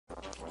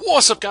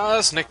What's up,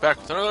 guys? Nick back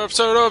with another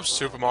episode of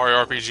Super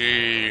Mario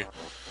RPG.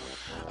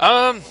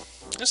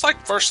 It's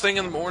like first thing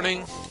in the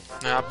morning.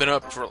 Now, I've been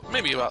up for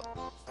maybe about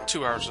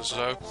 2 hours or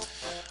so.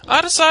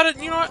 I decided,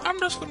 you know what, I'm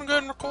just gonna go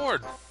ahead and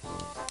record.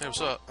 Hey, what's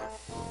up?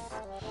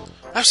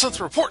 I have something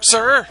to report,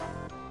 sir!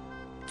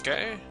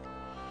 Okay.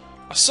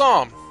 I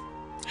saw him.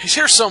 He's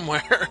here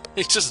somewhere.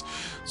 He just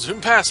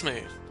zoomed past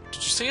me.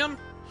 Did you see him?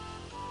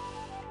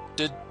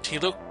 Did he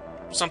look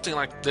something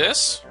like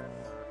this?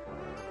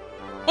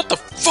 What the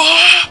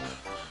fuck?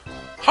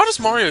 How does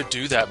Mario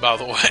do that, by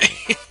the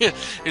way?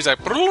 He's like...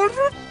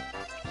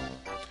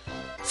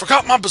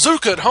 Forgot my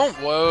bazooka at home.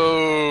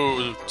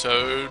 Whoa,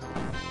 Toad.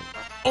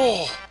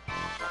 Oh.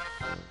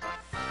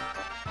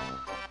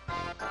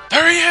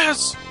 There he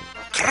is!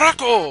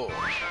 Crackle!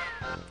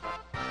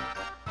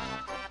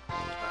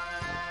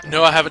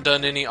 No, I haven't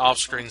done any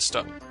off-screen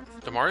stuff.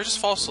 Did Mario just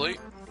fall asleep?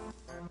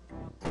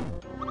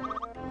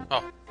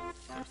 Oh.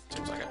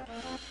 Seems like it.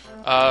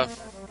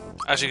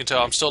 As you can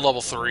tell, I'm still level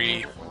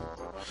 3.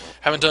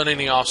 Haven't done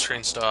any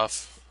off-screen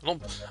stuff. I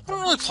don't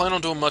really plan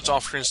on doing much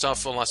off-screen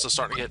stuff unless I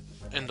start to get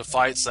into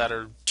fights that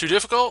are too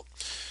difficult.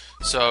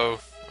 So,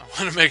 I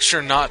want to make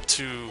sure not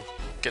to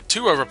get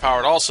too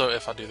overpowered also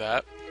if I do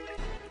that.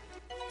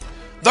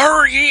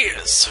 There he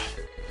is!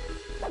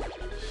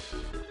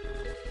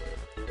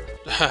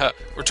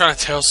 We're trying to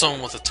tail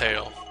someone with a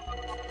tail.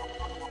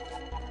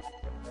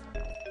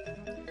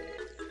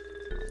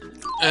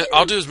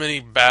 I'll do as many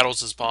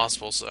battles as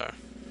possible, so...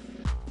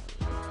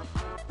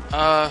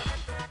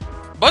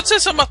 Bud said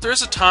something about there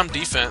is a time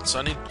defense, so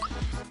I need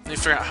to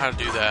figure out how to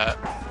do that.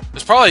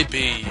 It's probably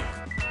B.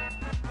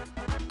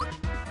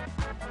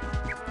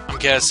 I'm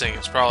guessing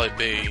it's probably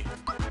B.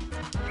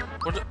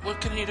 What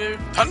can he do?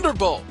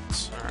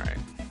 Thunderbolts! Alright.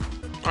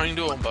 Oh, you can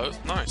do it on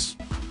both. Nice.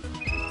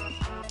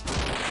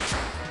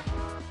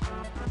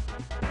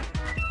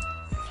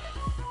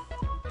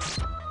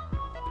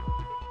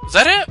 Is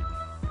that it?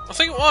 I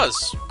think it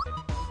was.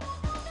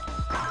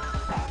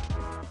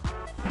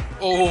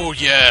 Oh,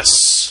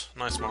 yes!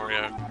 Nice,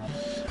 Mario.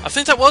 I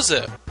think that was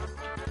it.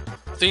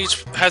 I think you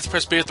had to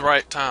press B at the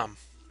right time.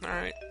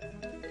 Alright.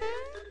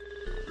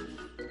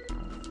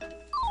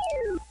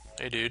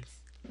 Hey, dude.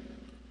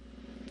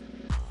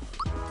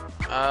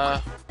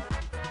 Bud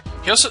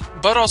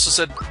also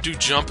said do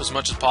jump as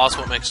much as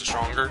possible, it makes it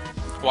stronger.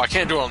 Well, I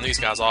can't do it on these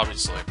guys,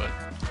 obviously, but...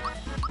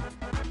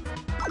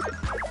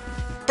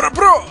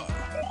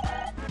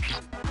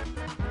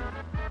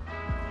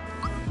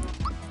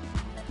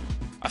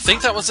 I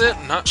think that was it.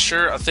 I'm not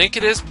sure. I think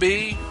it is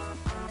B.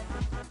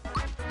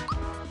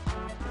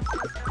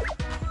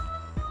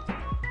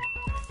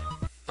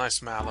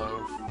 Nice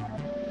Mallow.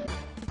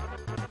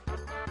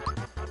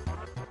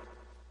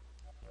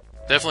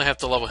 Definitely have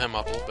to level him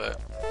up a little bit.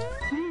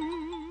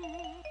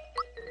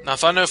 Now,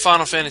 if I know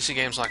Final Fantasy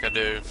games like I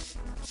do,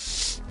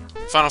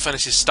 Final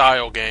Fantasy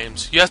style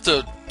games, you have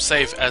to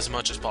save as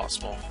much as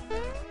possible.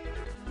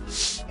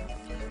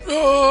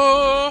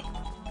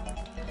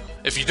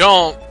 If you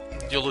don't,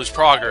 you'll lose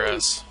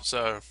progress,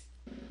 so...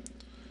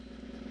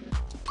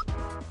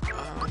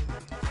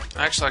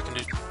 actually, I can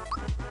do...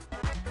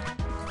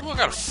 Oh, I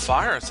got a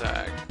fire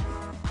attack.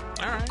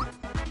 Alright.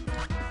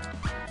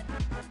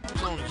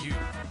 What's on you?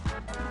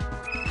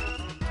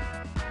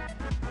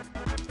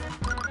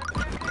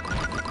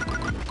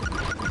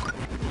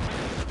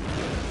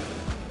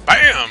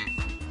 BAM!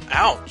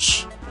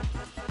 Ouch!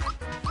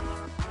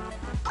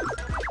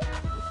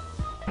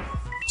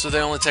 So they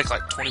only take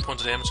like 20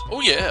 points of damage?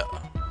 Oh yeah!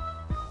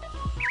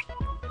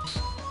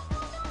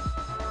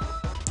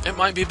 It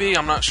might be B,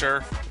 I'm not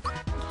sure.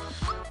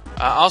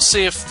 I'll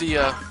see if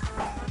the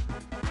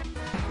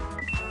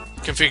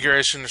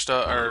configuration or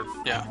stuff, or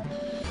yeah,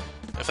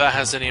 if that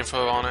has any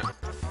info on it.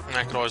 And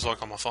I could always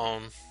look on my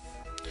phone.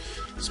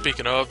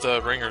 Speaking of,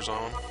 the ringer's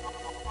on.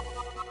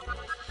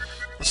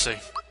 Let's see.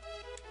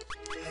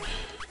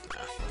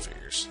 Nah,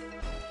 figures.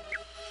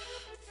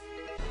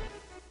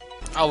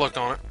 I'll look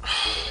on it.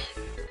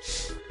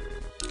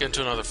 Get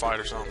into another fight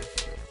or something.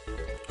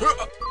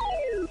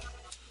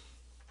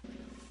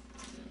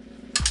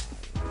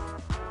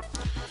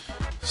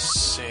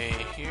 See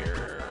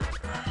here.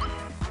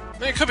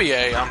 It could be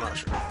A, I'm not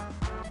sure.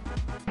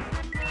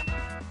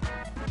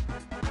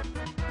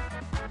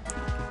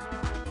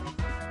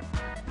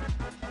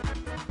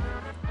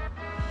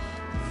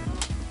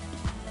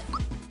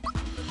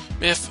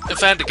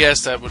 If I had to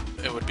guess, it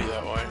would be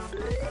that way.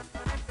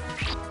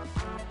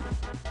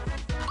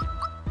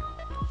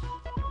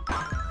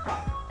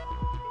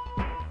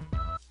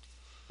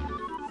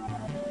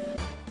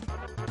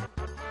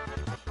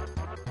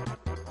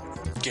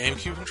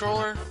 GameCube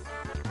controller?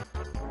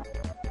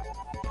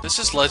 This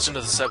is Legend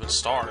of the Seven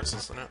Stars,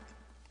 isn't it?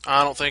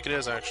 I don't think it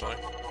is, actually.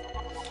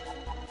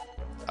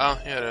 Oh,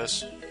 yeah, it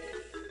is.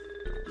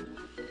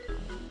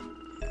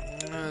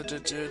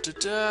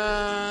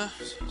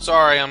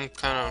 Sorry, I'm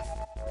kind of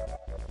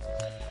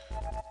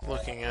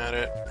looking at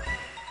it.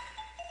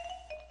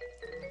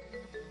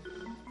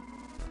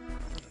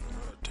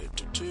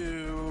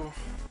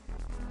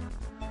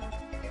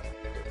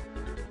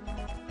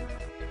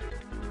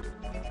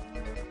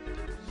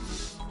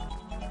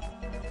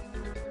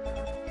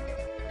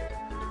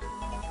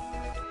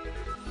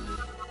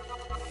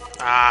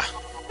 Ah.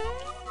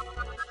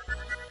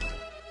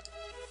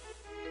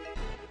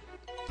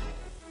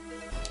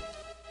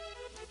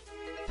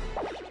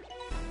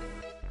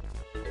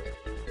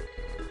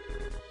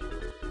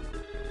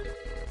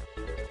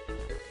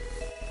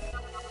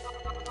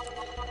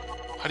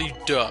 How do you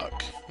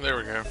duck? There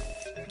we go.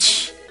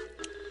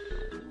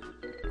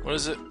 What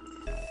is it?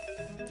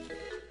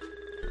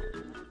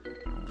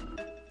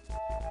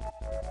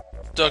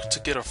 Duck to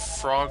get a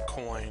frog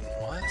coin.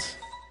 What?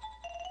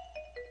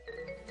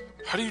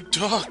 How do you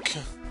duck?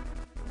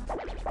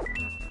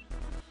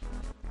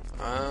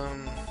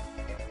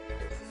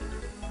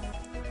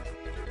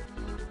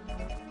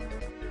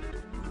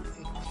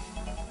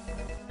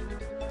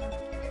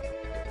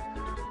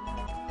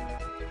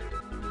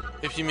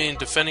 If you mean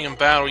defending in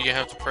battle, you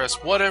have to press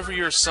whatever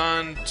you're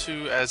assigned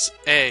to as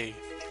A.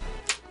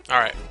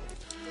 Alright.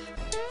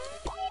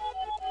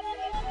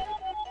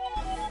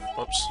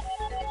 Whoops.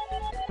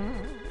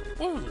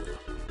 Woo.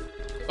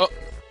 Oh.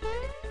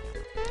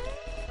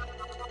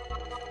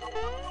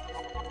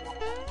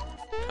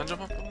 Can I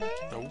jump up on there?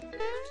 No.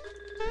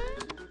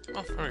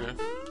 Oh, there we go.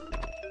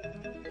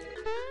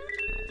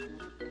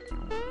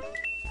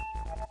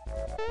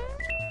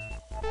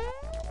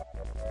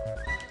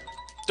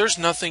 There's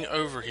nothing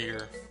over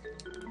here.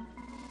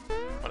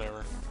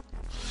 Whatever.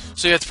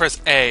 So you have to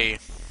press A.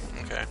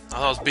 Okay. I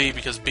thought it was B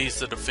because B's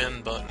the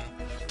defend button.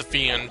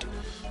 Defend.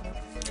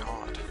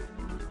 God.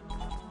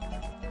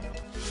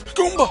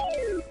 Goomba!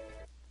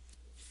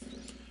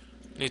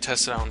 Need to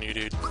test it out on you,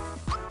 dude.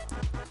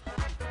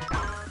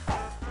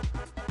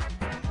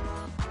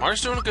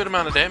 Mario's doing a good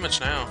amount of damage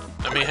now.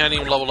 I mean, he hadn't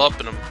even leveled up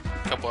in a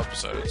couple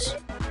episodes.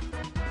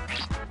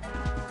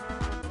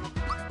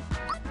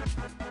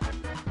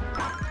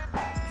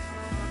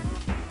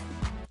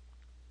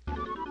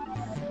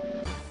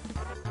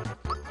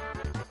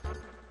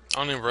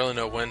 I don't even really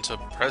know when to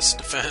press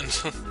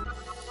defend.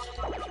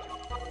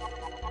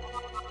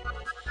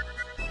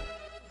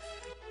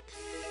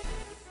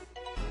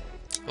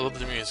 I love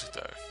the music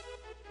though.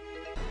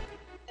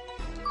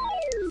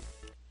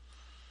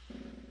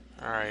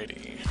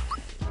 Alrighty.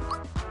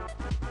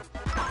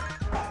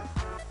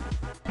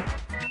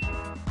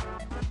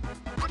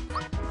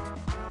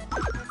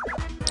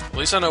 At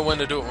least I know when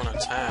to do it when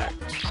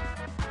attacked.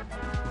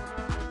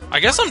 I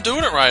guess I'm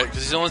doing it right,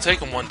 because he's only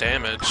taking 1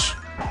 damage.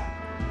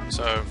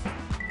 So,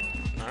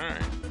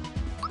 alright.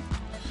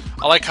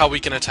 I like how we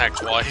can attack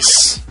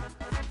twice.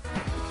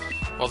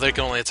 Well, they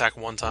can only attack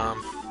 1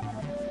 time.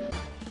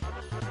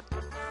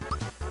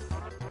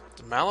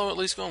 Is Mallow at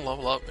least gonna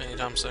level up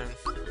anytime soon?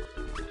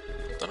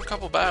 Done a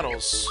couple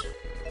battles.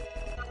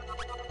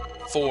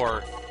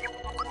 4.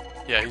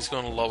 Yeah, he's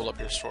gonna level up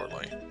here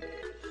shortly.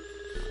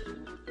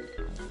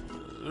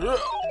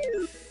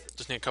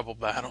 Just need a couple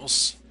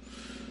battles.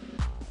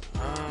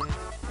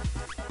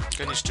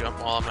 Gonna just jump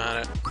while I'm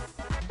at it.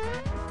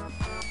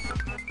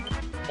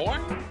 Boy.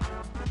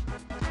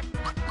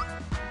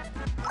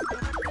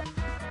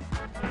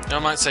 I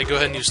might say go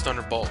ahead and use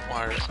Thunderbolt.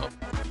 Oh.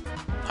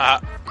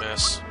 Ha!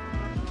 Miss.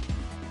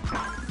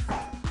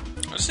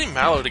 I just need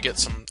Mallow to get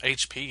some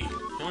HP. He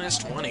only has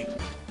 20.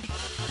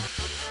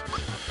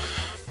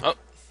 Oh,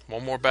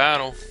 1 more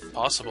battle.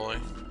 Possibly.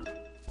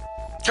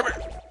 Come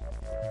here!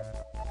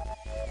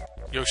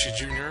 Yoshi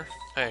Jr.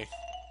 Hey.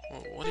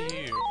 What are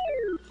you?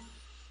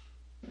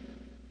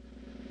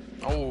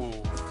 Oh.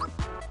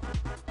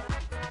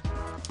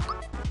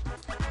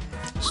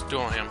 Let's do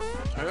on him.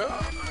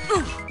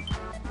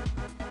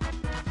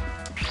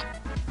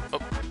 Oh.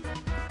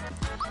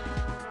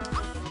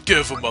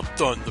 Give him a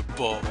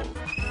Thunderbolt.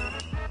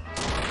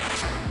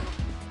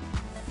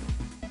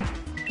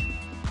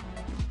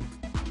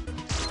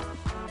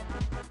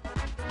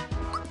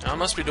 I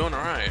must be doing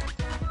alright.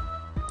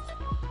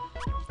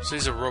 So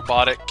he's a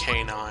robotic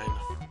canine.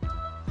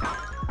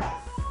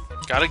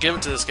 Gotta give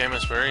it to this game,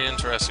 it's very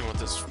interesting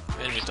with its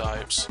enemy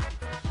types.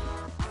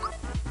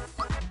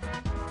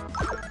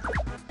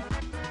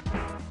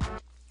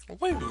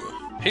 Woo.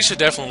 He should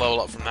definitely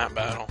level up from that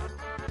battle.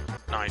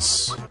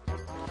 Nice.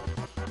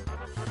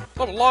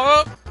 Level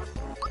up!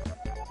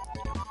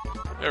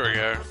 There we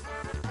go.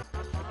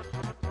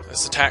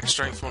 His attack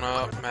strength went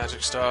up,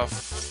 magic stuff.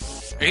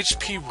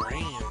 HP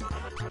Rain.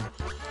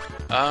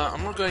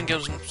 I'm gonna go ahead and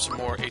give him some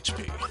more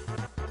HP.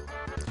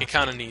 He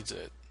kinda needs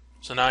it.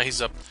 So now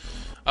he's up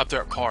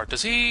there at par.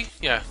 Does he?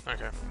 Yeah,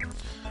 okay.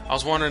 I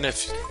was wondering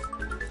if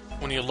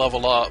when you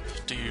level up,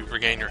 do you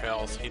regain your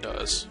health? He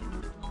does.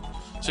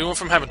 So he went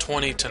from having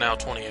 20 to now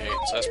 28,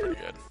 so that's pretty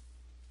good.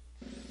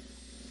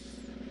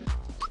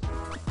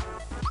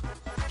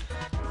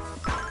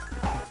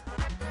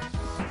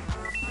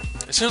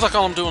 It seems like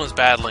all I'm doing is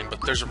battling, but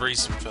there's a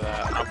reason for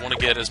that. I want to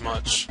get as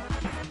much...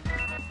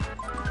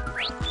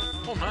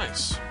 Oh,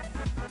 nice.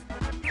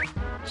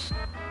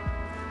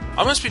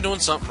 I must be doing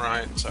something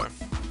right, so...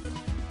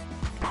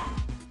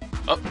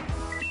 Oh.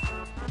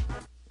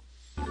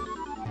 I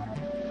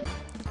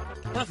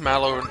wonder if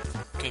Mallow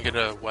can get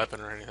a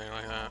weapon or anything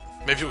like that.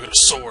 Maybe he'll get a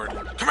sword.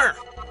 Come here!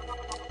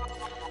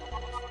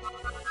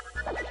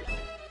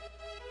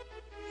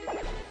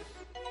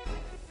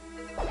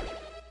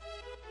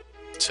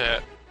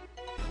 tit.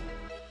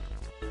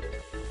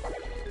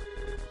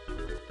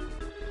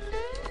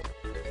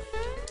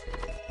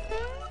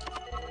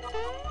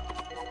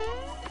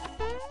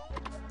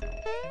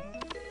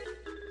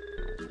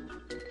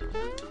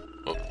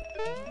 Oh.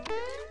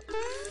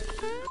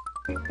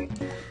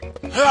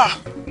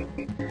 Ah!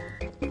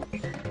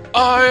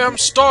 I am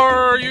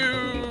Star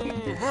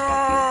You!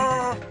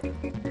 Ah!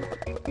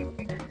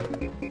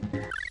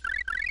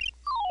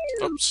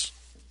 Oops.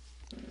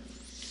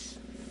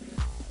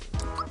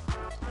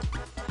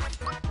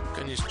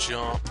 Gonna use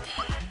jump.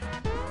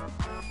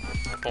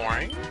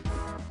 Boring.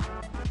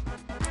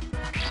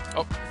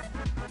 Oh.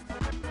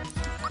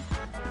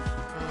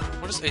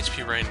 What does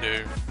HP rain do?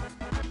 Is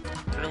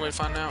there any way to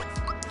find out?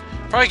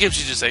 Probably gives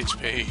you just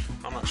HP.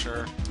 I'm not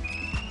sure.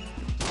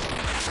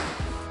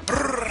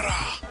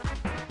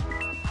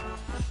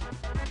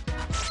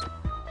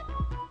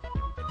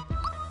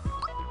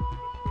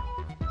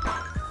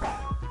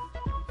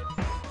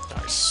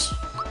 Nice.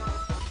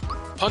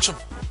 Punch him!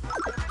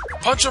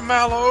 Punch him,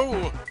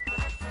 Mallow!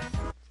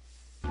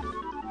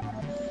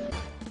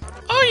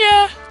 Oh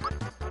yeah!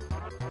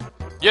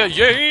 Yeah,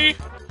 yay!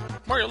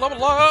 Mario,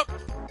 level up!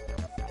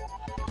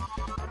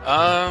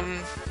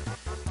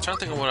 Trying to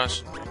think of what I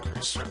should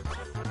increase.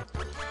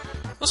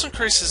 Let's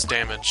increase his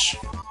damage.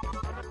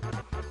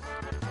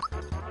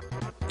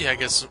 Yeah,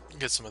 get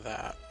some of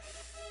that.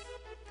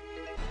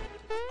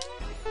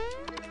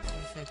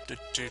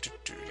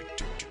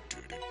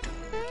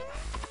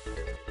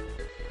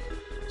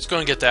 Let's go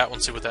and get that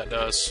one, see what that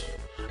does.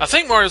 I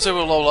think Mario's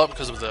able to level up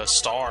because of the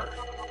star.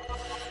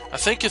 I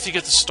think if you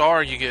get the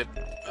star, you get...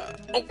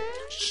 oh,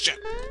 shit!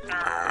 Can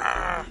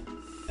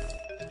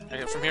I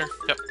get from here?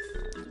 Yep.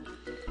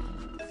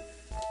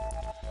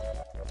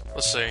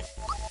 Let's see.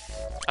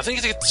 I think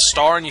if you get the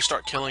star and you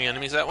start killing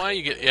enemies that way,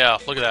 you get... yeah,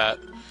 look at that.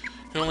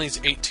 He only needs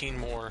 18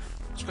 more.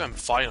 Let's go ahead and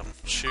fight him.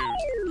 Shoot.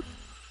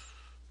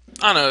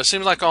 I don't know, it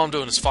seems like all I'm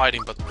doing is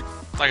fighting, but...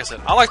 like I said,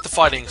 I like the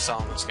fighting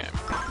style in this game.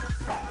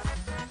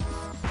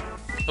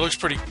 It looks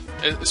pretty...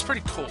 it's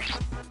pretty cool.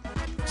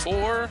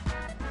 4...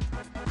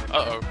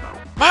 uh-oh.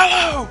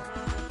 Mallow!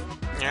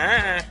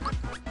 Yeah,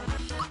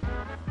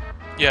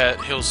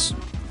 it heals...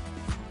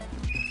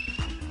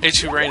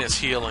 H2 Rain is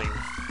healing.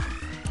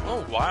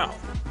 Oh, wow.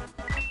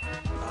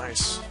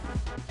 Nice.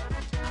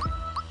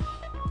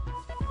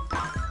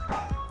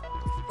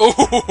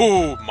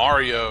 Oh,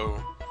 Mario!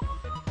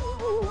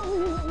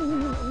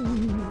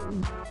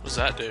 What does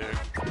that do?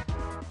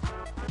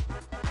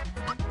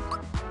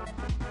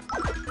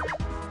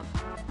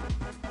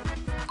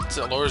 Does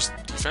it lower his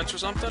defense or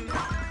something?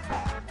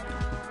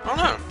 I don't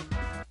know.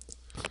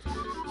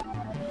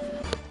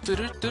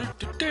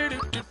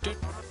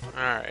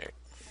 Alright.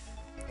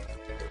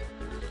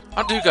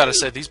 I do gotta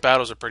say, these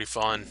battles are pretty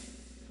fun.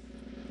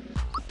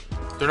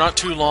 They're not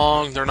too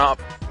long, they're not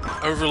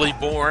overly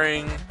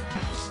boring.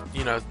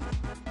 You know,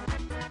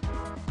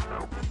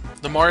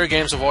 the Mario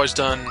games have always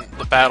done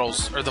the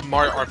battles, or the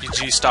Mario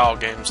RPG style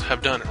games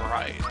have done it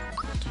right.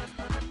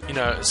 You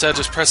know, instead of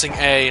just pressing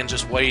A and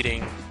just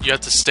waiting, you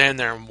have to stand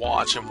there and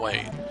watch and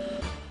wait.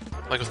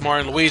 Like with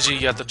Mario and Luigi,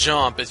 you have to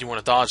jump if you want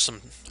to dodge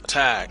some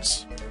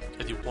attacks.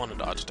 If you want to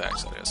dodge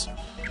attacks, that is.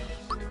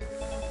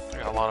 I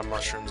got a lot of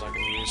mushrooms I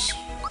can use.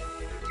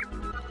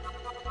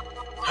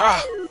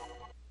 Ha!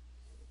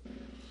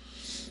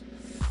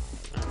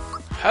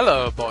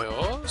 Hello,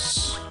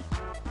 boyos.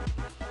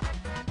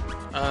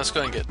 Let's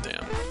go and get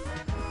them.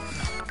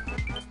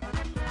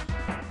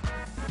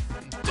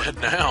 Dead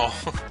now.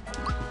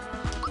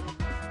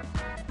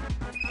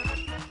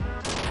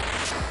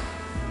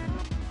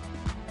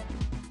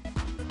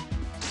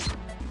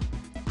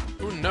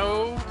 Oh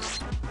no!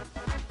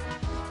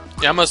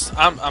 Yeah,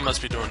 I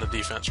must be doing the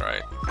defense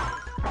right.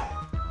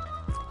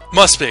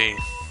 Must be.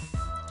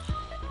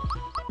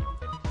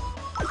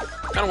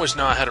 Kind of wish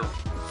now I had a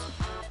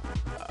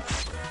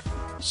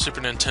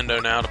Super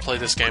Nintendo now to play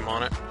this game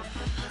on it.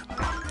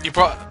 You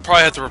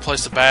probably have to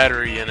replace the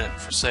battery in it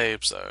for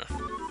saves, though.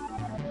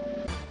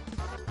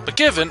 But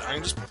given, I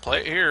can just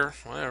play it here,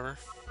 whatever.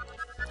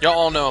 Y'all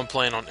all know I'm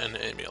playing on an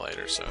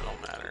emulator, so it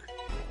don't matter.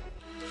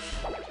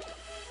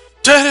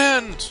 Dead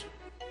end!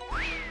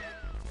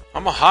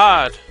 I'ma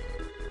hide.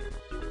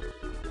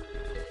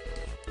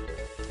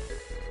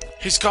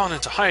 He's gone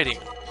into hiding.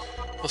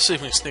 Let's see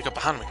if we can sneak up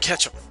behind him and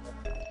catch him.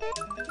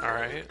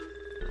 Alright.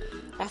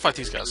 I wanna fight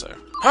these guys, though.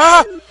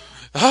 Ah!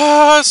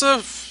 Ah! It's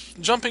a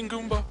jumping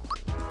Goomba.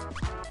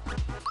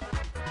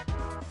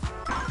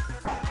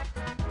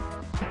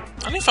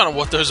 I need to find out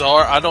what those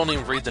are. I don't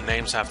even read the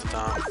names half the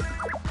time.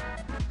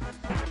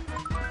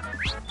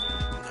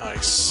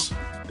 Nice.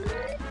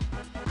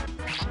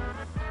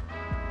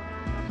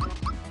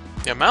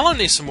 Yeah, Mallow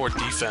needs some more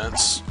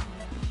defense.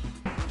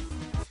 I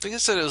think it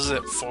said it was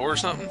at 4 or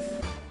something.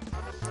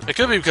 It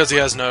could be because he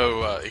has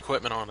no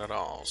equipment on at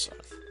all, so.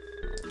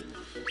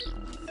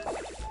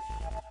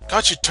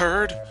 Got you,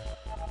 turd!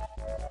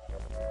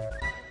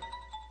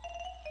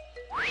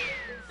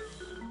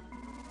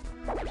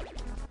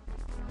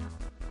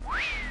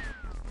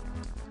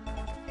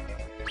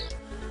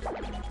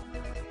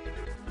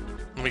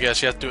 Let me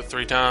guess you have to do it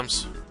 3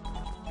 times.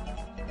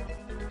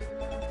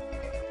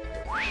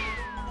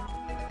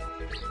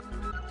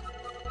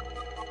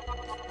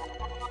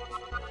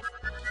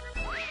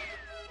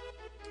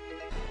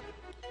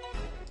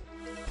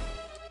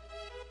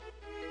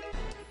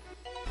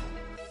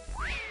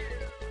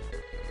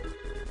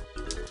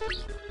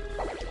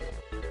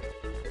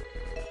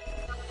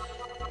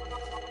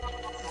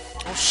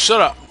 Oh,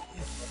 shut up!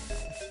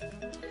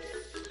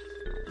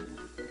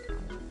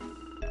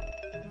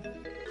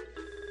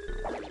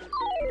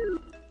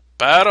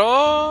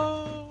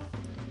 Battle!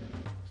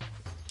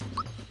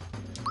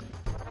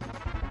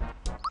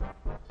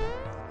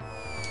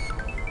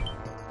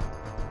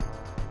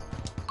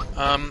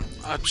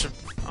 I should...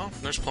 Oh,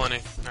 there's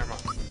plenty. Never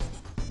mind.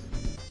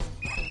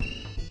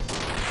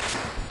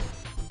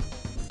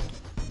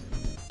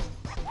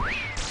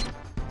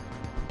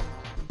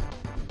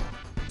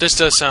 This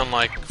does sound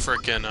like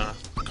frickin'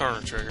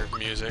 Chrono Trigger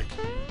music.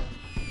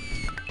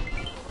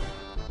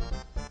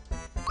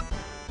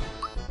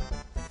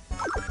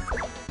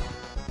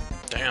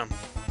 Damn.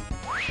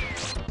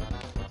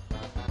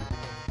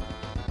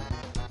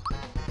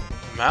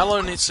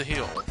 Mallow needs to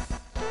heal.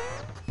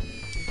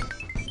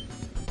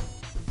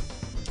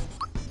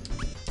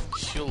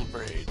 Heal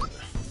braid.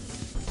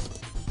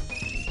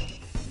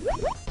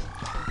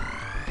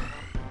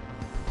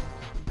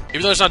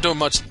 Even though it's not doing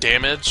much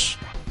damage.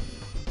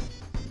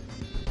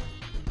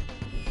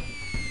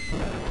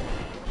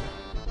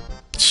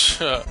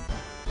 That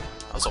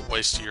was a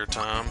waste of your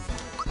time.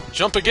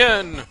 Jump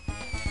again!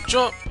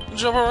 Jump!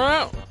 Jump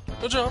around!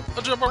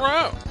 Jump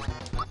around!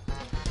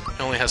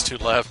 He only has 2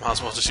 left, might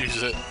as well just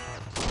use it.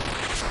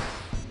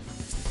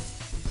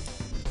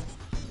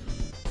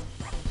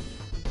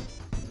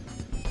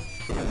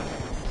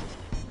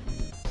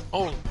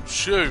 Oh,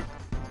 shoot!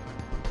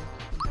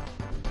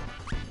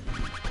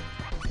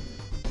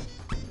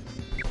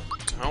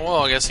 Oh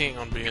well, I guess he ain't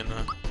gonna be in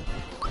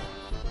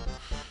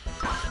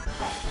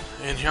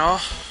here.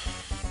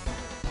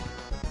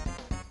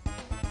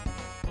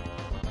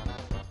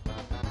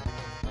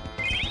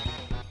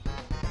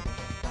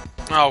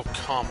 Oh,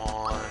 come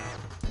on.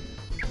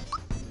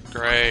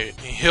 Great.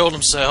 He healed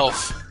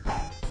himself.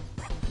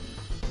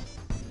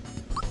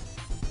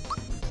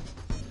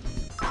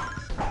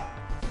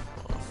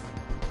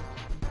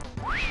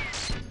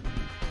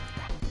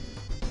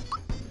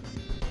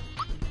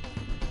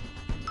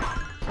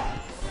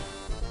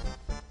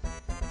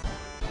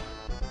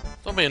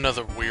 There'll be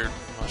another weird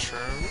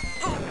mushroom.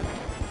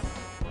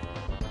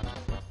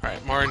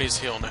 Alright, Mario needs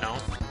to heal now.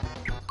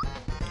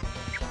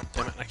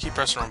 Damn it, I keep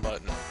pressing the wrong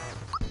button.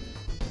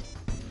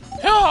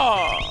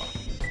 Yeah!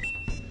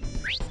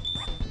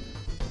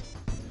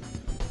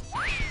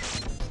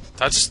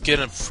 Did I just get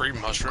a free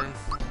mushroom?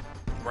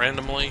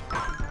 Randomly?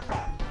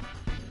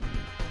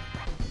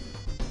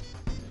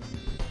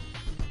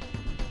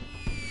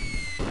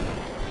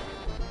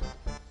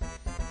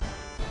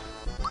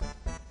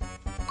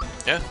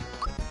 Yeah?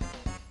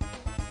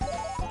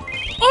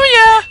 Oh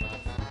yeah!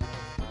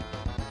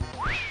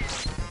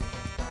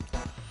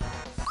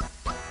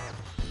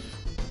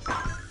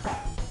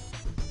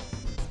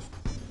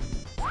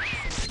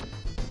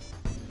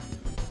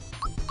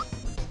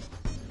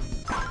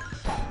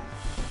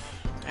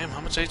 Damn,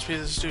 how much HP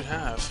does this dude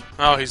have?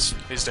 Oh, he's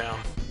down.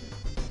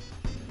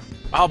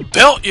 I'll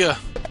belt you!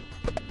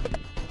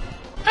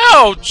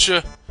 Ouch!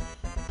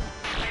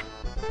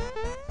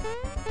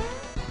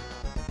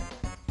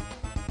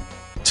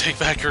 Take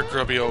back your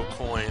grubby old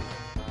coin.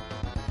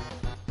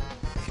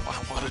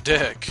 Wow, what a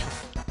dick.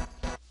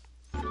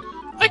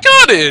 I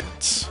got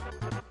it!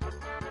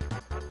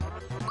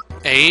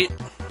 8.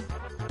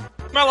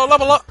 Mallow,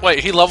 level up! Wait,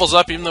 he levels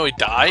up even though he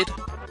died?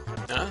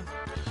 Yeah.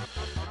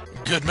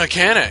 Good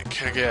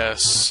mechanic, I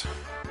guess.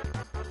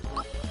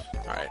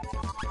 Alright.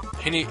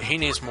 He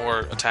needs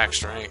more attack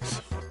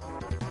strength.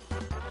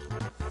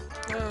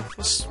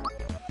 Let's...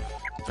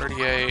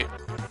 38.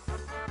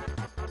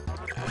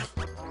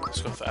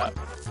 Let's go with that.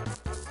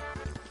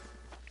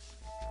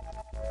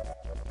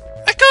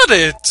 I got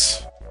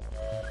it!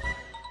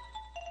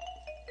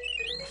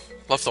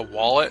 Left the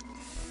wallet.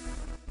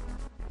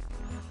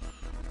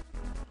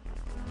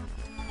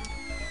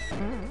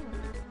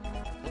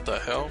 What the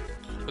hell?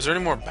 Is there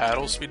any more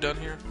battles to be done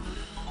here?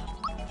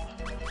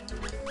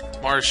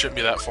 Mario shouldn't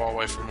be that far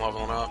away from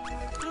leveling up.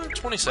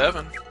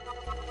 27.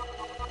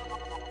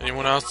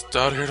 Anyone else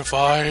out here to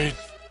fight?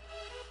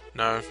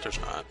 No, there's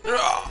not.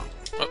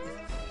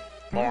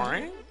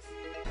 Boring.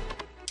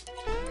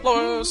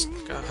 Lois!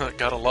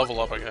 Gotta level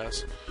up, I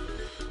guess.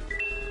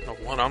 Know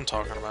what I'm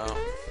talking about.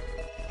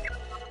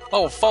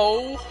 Oh,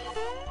 foe!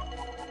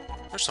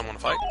 There's someone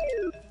to fight.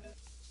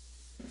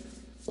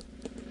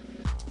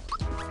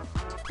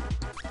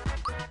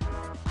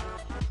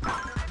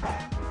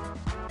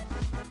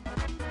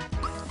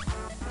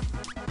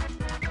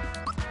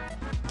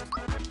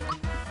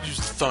 Use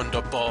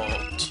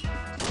Thunderbolt.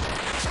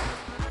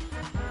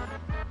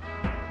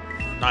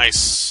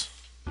 Nice.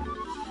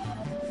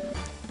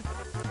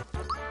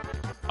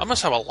 I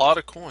must have a lot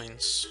of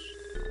coins.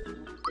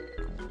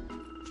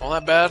 All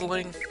that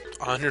battling?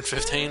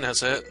 115,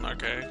 that's it?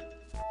 Okay.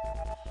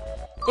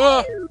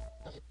 Ah!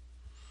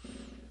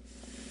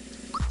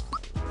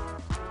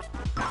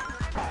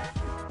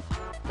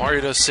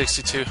 Mario does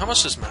 62. How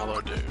much does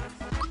Mallow do?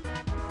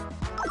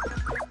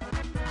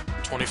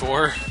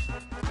 24?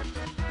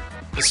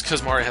 It's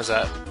because Mario has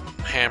that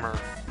hammer.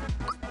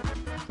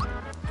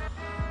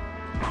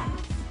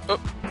 Oh!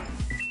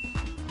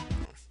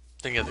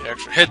 Didn't get the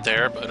extra hit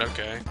there, but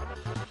okay.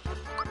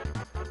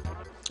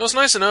 It was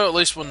nice to know at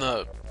least when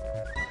your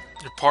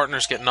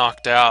partners get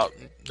knocked out,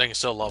 they can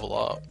still level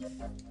up.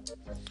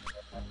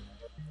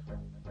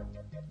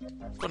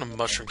 Going to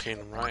Mushroom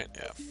Kingdom, right?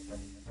 Yeah.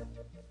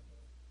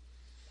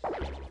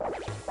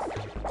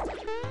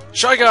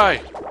 Shy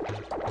Guy!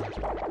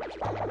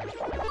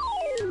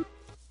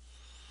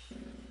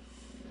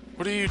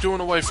 What are you doing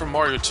away from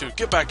Mario 2?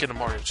 Get back into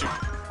Mario 2.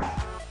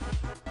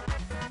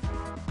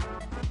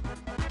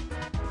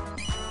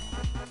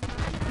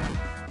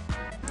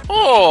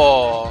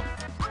 Oh!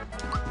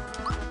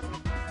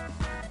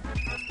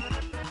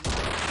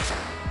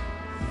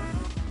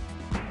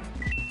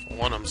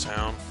 One of them's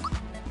down.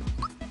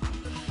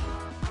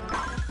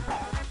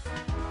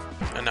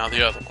 And now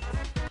the other one.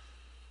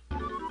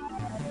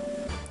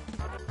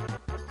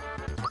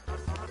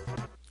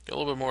 Get a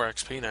little bit more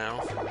XP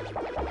now.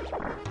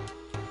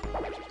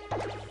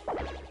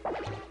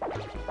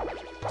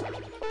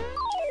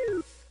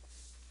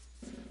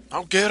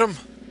 I'll get him!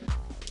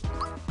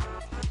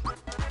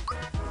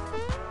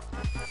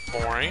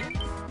 Boring.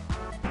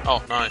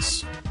 Oh,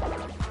 nice.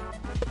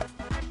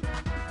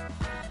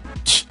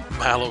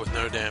 Mallow with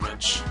no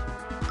damage.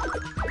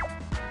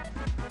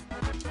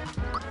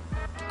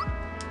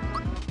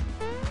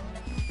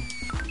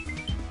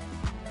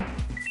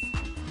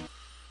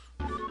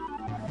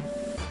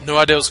 No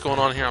idea what's going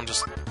on here, I'm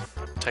just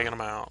taking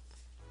them out.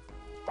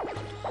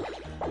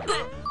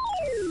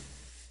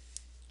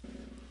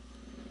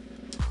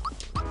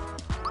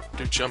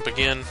 Do jump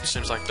again,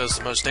 seems like does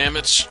the most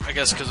damage. I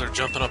guess because they're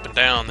jumping up and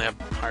down, they have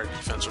higher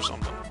defense or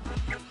something.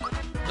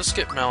 Let's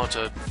get Mallow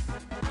to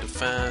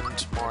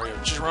defend. Mario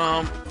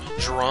jump.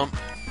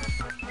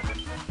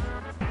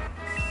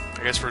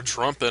 I guess we're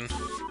drumping.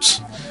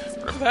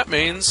 Whatever that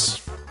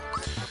means.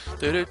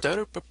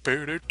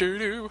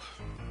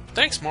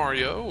 Thanks,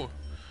 Mario.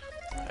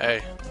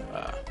 Hey,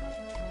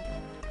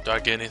 do I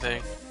get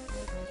anything?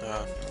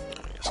 I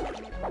guess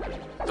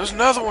not. There's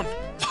another one!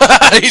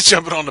 He's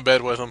jumping on the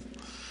bed with him.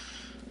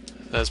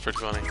 That's pretty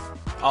funny.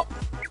 Oh.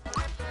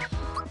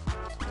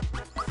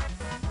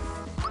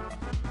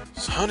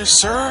 It's honey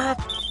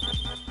syrup!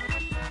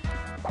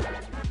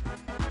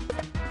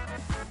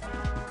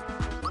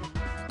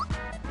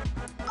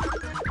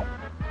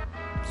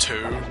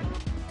 Two.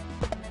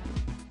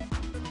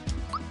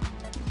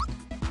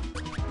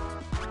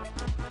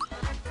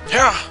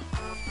 Yeah!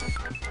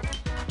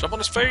 Jump on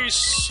his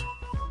face!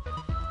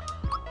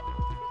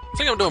 I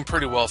think I'm doing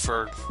pretty well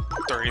for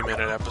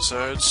 30-minute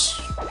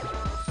episodes.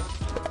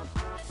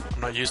 I'm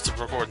not used to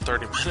recording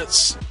 30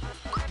 minutes.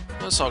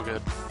 That's all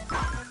good.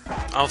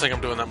 I don't think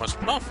I'm doing that much.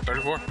 No,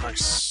 34.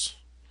 Nice.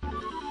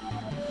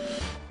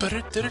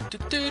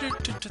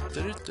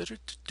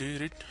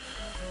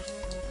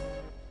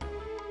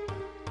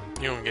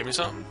 You wanna give me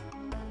something?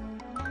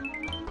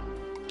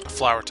 A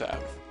flower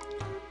tab.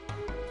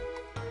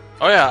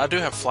 Oh yeah, I do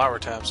have flower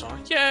tabs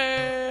on.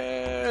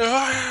 Yay!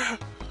 How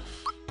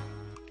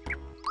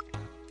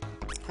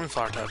many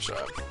flower tabs do I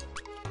have?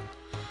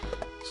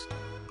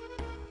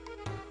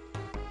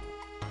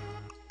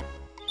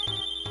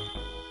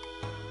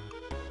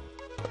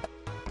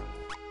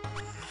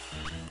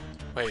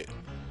 Wait.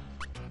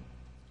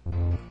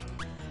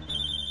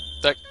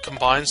 That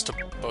combines to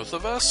both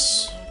of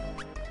us?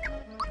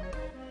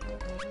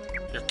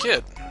 Your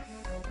kid.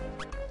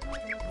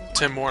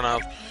 10 more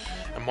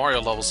and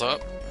Mario levels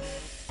up.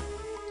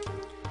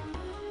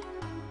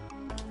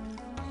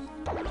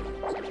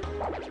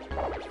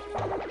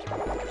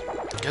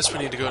 Guess we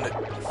need to go in it.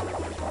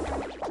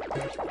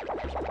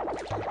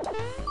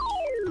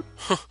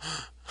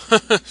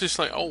 Just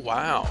like, oh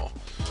wow.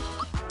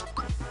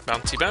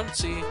 Bouncy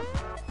bouncy.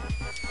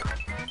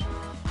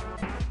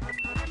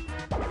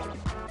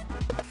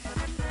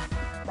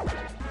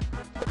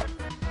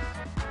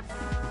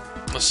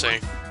 Let's see.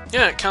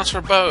 Yeah, it counts for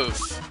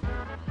both.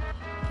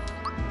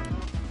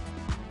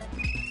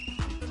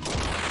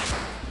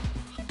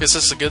 Guess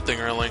that's a good thing,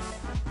 really.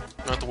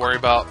 Don't have to worry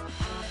about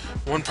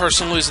one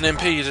person losing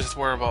MP, you just have to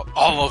worry about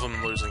all of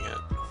them losing it.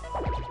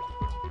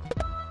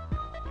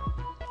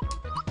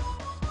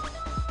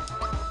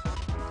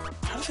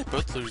 How do they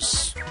both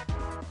lose?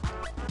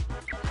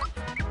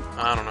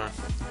 I don't know.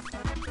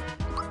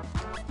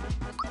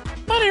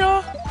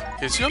 Mario,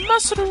 here's your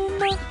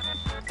mushroom.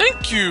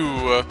 Thank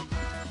you.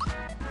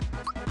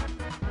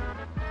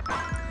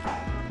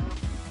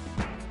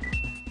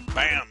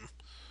 Bam.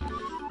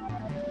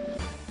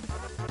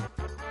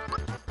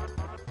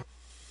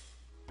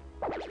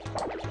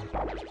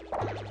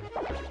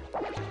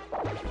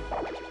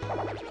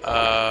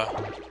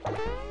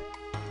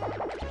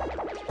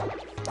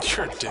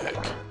 You're a dick.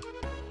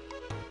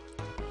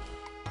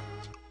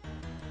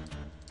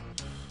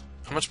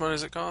 How much money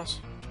does it cost?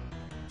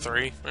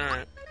 3?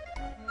 Alright.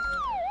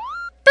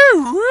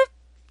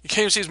 You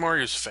can't even see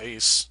Mario's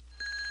face.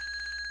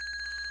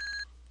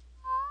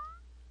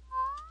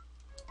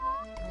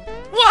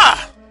 Wah!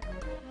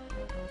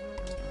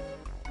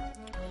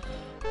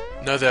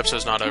 No, the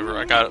episode's not over.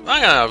 I got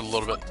a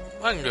little bit.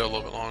 I can go a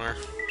little bit longer.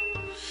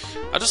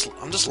 I'm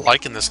just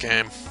liking this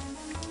game.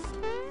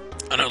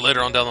 I know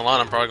later on down the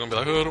line I'm probably gonna be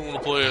like, oh, I don't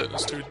want to play it.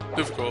 It's too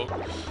difficult.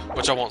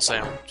 Which I won't say.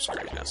 I'm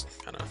sorry. That's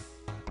kind of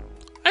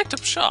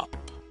item shop.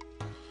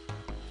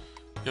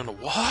 You know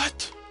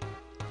what?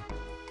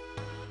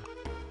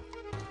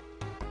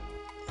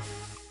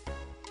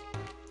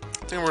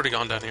 I think I've already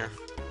gone down here.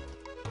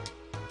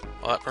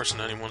 Well, that person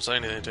didn't even want to say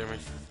anything to me.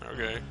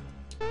 Okay.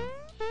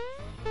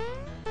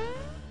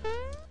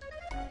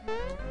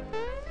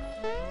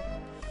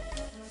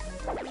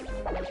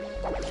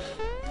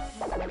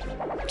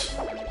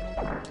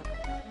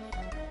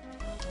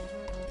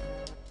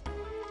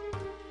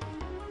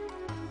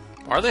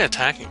 Why are they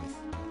attacking?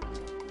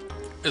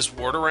 Is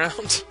Ward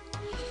around?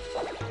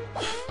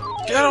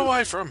 Get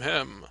away from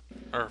him!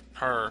 Or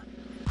her.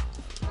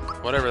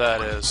 Whatever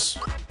that is.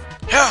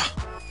 Yeah!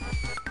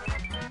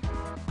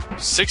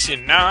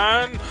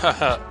 69?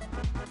 Haha.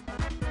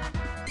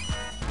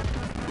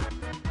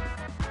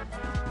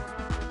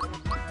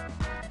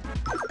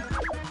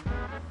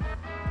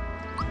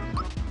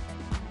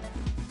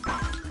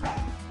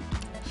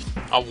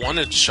 I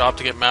wanted Shop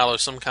to get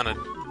Mallows some kind of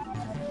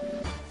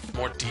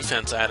more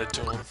defense added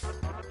to him.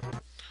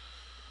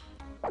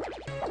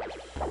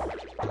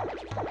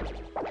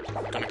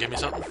 Gonna give me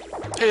something?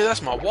 Hey,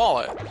 that's my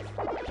wallet.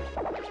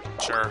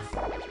 Sure.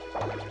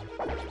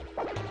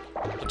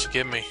 What you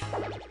give me?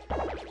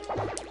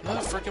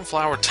 Another freaking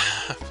flower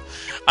tap.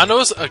 I know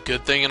it's a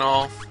good thing and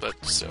all, but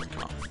still,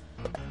 come on.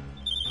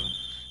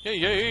 Yay,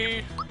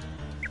 yay!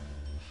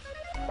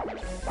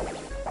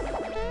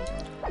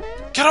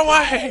 Get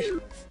away!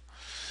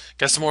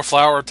 Guess the more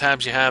flower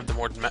tabs you have, the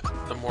more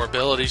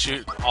abilities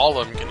all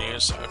of them can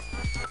use. So,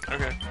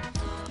 okay.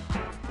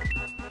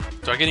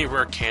 Do I get any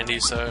rare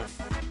candies though?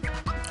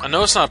 I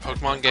know it's not a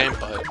Pokemon game,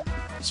 but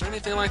is there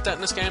anything like that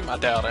in this game? I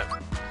doubt it.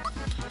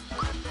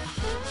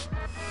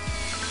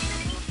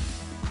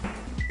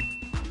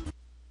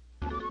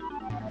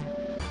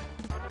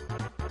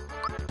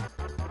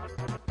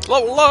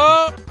 Level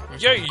up!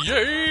 Yay,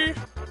 yay!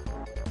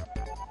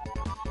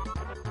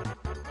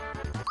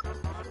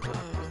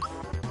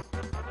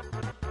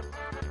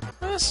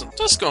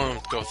 Let's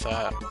go with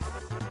that.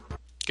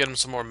 Get him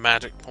some more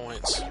magic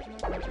points.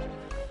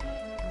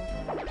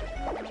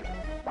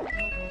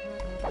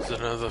 Is it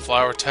another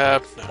flower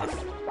tab? No.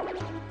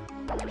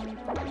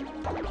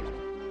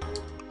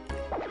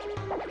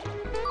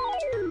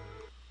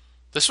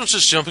 This one's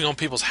just jumping on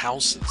people's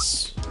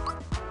houses.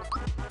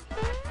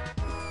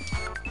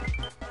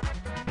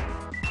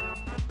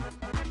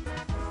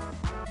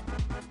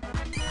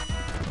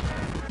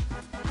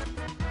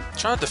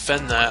 Try to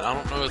defend that. I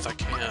don't know if I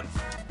can.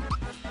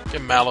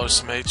 Give Mallows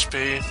some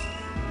HP.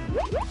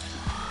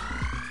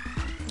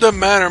 Doesn't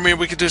matter, I mean,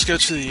 we could just go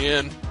to the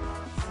end.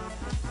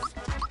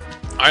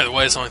 Either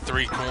way, it's only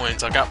 3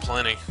 coins. I got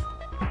plenty.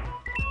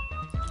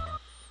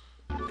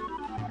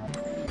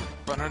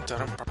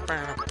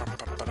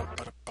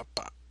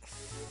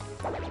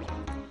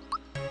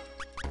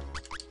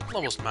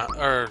 Levels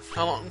or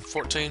how long?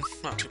 14?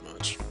 Not too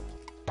much.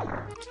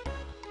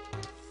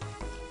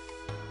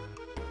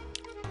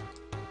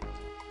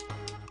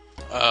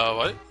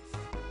 What?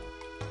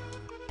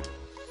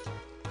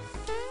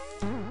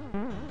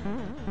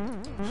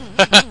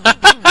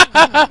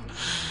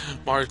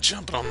 Mario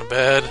jumping on the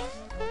bed.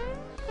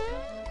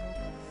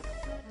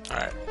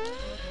 Alright.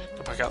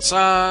 Go back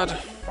outside.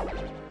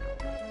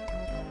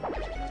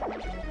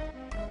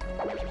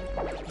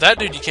 That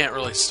dude you can't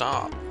really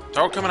stop.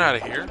 They're all coming out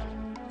of here?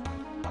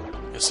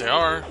 Yes, they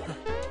are.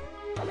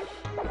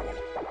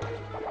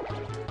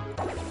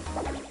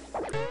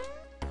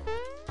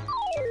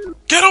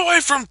 Get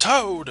away from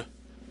Toad!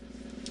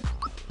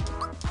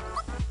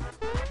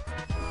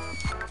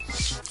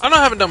 I know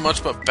I haven't done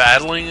much but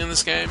battling in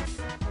this game,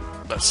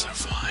 but it's so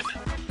fun.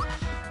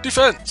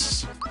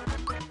 Defense!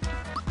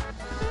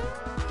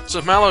 So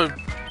if Mallow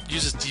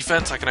uses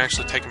defense, I can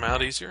actually take him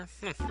out easier?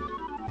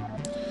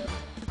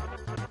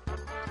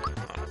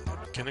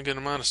 Getting a good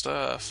amount of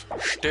stuff.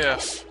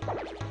 Stiff.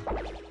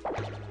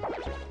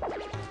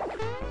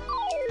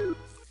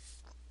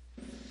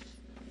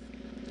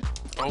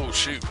 Oh,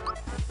 shoot.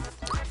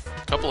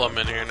 A couple of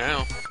them in here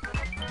now.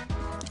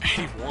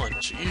 81,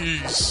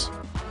 jeez.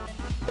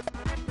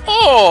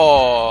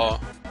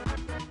 Oh!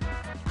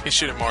 He's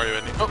shooting Mario,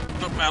 isn't he? Oh,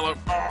 no, Mallow.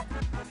 Oh.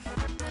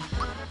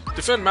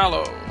 Defend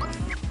Mallow.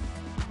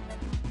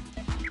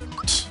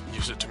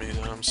 Use it too many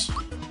times.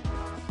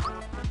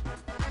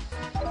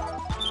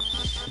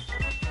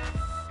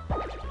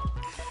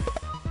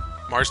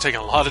 Mario's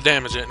taking a lot of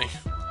damage, isn't he?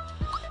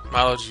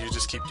 Mallow, you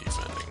just keep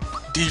defending.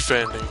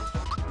 Defending.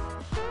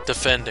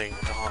 Defending.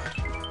 God.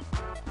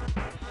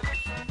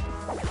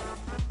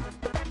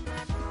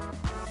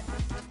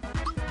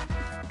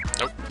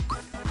 Nope.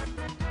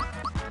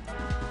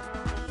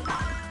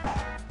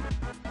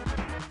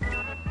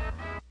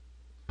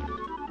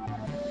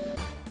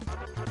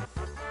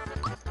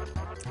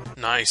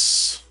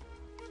 Nice.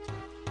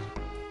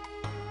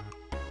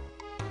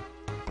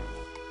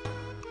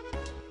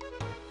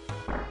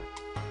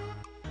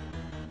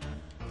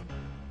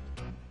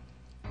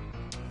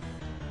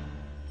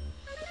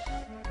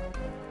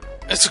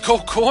 It's a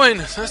gold coin!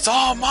 It's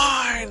all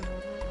mine!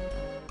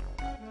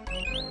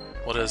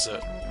 What is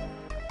it?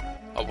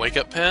 A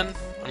wake-up pin?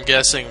 I'm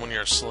guessing when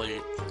you're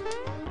asleep.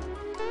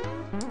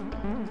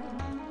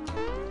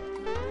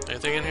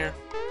 Anything in here?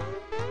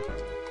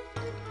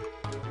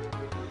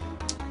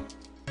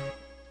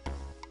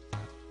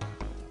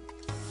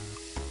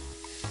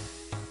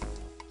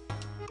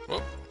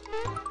 Whoop.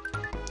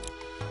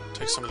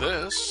 Take some of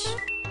this. Is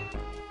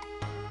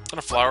that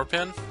a flower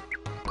pin?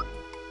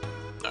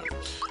 No.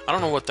 I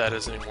don't know what that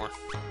is anymore.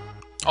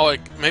 Oh,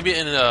 like, maybe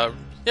in a...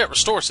 Yeah, it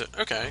restores it.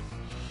 Okay.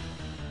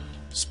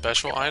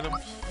 Special item?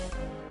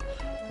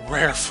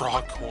 Rare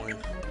frog coin.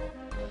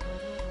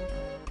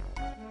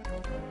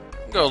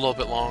 Go a little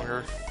bit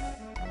longer.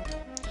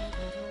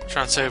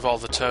 Try and save all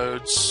the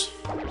toads.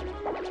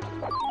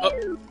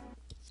 Oh.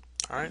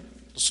 Alright,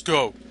 let's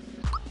go.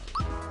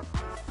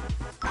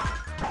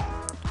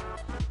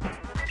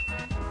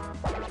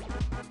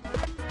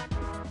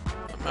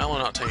 Mallow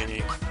not taking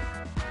any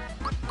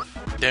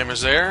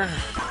damage there.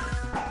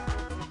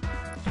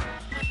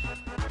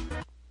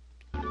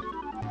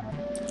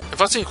 If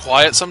I seem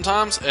quiet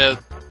sometimes, I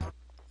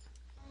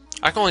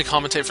can only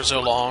commentate for so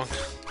long,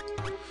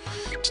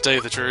 to tell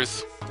you the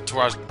truth,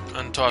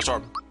 until I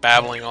start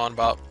babbling on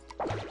about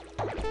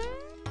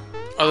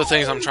other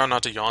things. I'm trying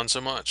not to yawn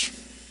so much,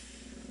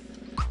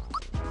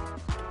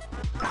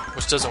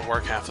 which doesn't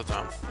work half the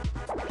time.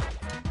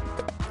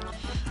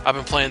 I've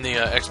been playing the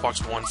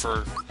Xbox One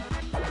for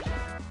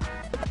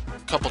a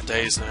couple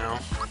days now.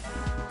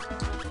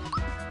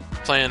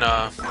 Playing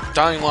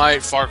Dying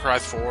Light, Far Cry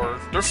 4.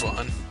 They're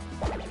fun.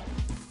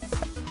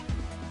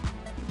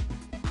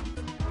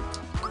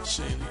 Let's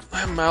see.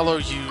 Have Mallow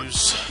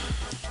use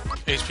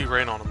HP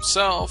Rain on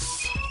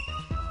himself.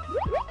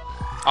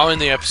 I'll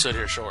end the episode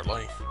here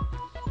shortly,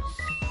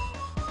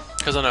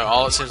 because I know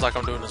all it seems like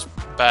I'm doing is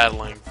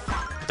battling.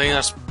 I think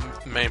that's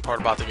the main part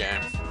about the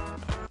game.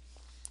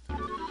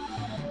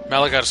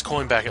 Mallow got his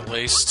coin back at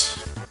least.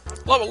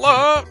 Level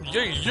up!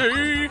 Yay,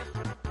 yay!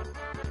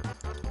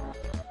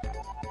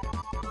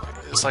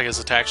 It's like his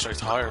attack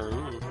strength's higher.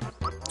 Ooh.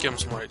 Give him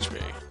some more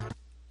HP.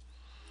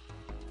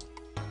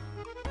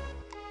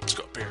 Let's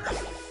go up here.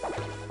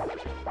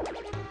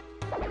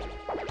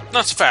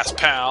 Not so fast,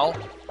 pal.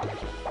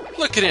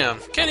 Look at him.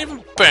 Can't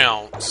even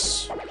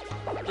bounce.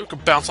 Who can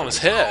bounce on his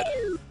head?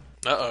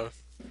 Uh-oh.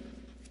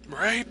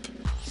 Rape?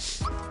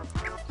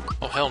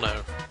 Oh, hell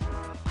no.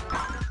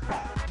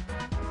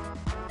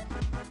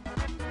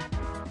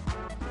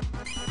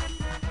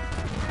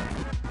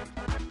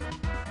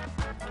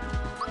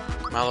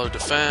 Mallow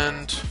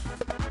defend.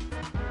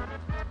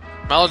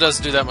 Mallow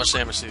doesn't do that much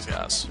damage to these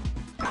guys,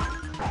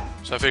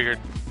 so I figured,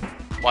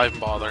 why even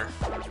bother?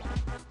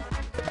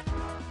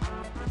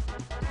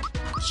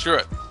 Screw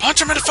it.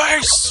 Punch him in the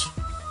face!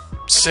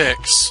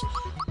 6.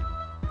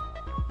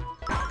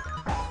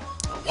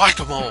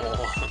 Whack-a-mole!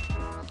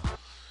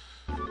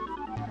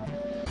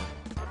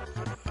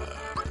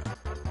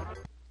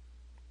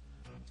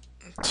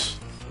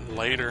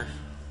 Later.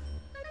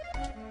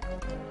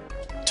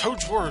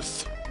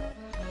 Toadsworth!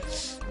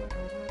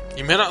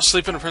 You may not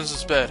sleep in a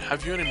princess bed.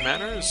 Have you any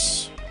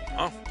manners?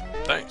 Oh,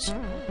 thanks.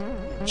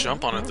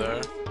 Jump on it,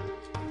 though.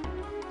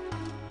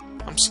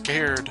 I'm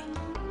scared.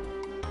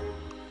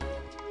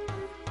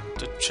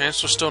 The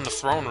Chancellor's still in the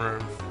throne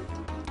room.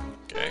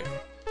 Okay.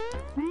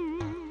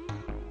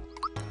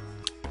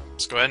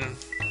 Let's go ahead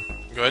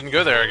and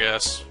go there, I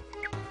guess.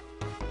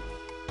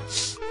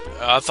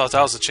 I thought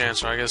that was the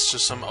Chancellor. I guess it's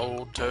just some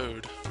old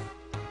toad.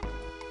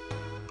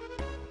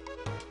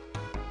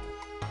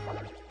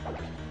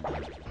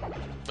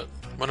 But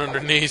what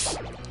underneath?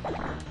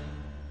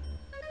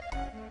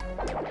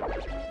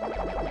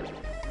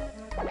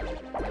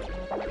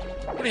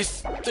 Where do you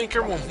think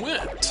everyone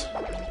went?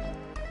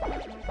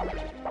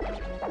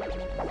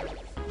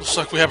 Looks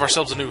like we have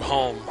ourselves a new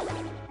home.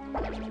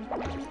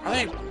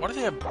 Why do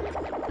they have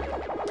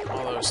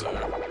all those there?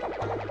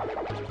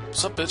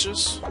 What's up,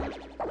 bitches?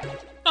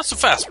 Not so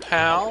fast,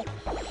 pal.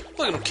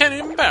 Look at them, can't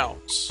even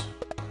bounce.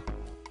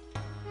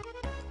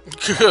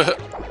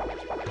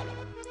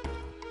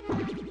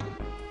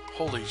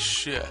 Holy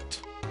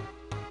shit.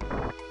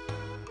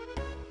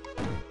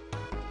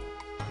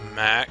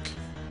 Mac.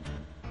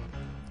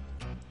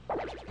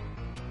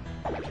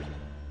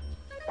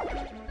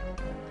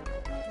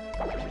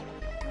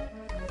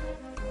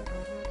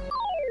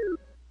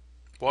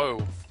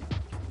 Whoa.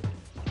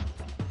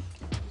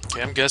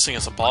 Okay, I'm guessing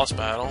it's a boss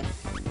battle.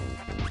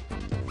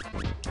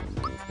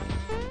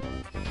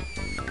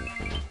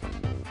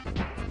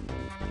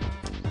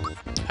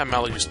 Have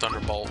Mallow use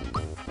Thunderbolt.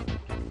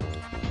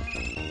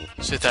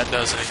 See if that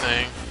does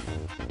anything.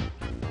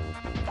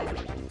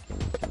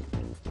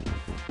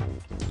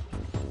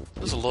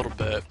 Just a little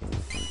bit.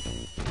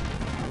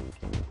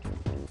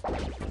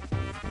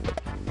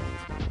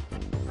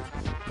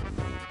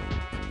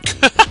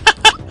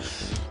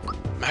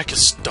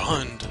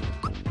 stunned.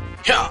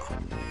 Yeah.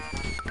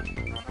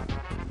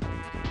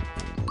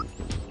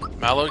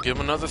 Mallow, give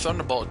him another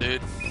Thunderbolt,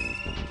 dude.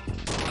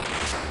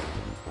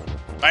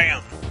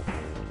 Bam.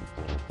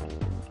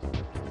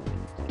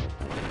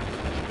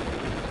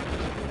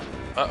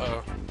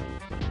 Uh-oh.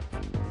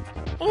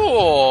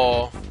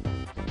 Oh.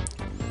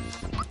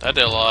 That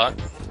did a lot.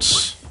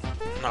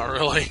 Not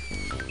really.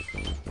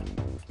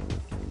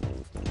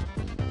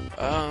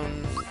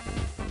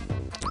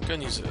 Go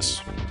and use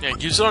this. Yeah,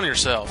 use it on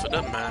yourself. It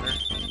doesn't matter.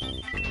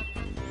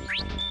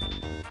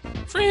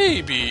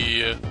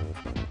 Freebie!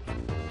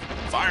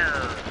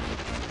 Fire!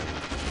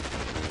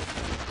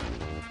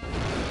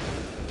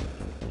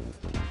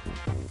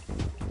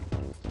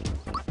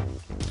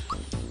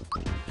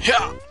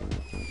 Yeah!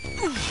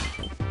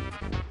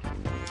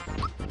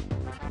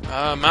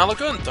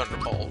 Malaga and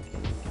Thunderbolt.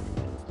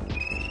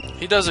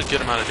 He does a good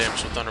amount of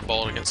damage with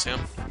Thunderbolt against him.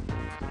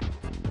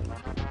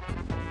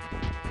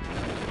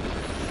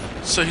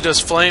 So he does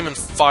Flame and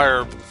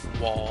Fire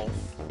Wall.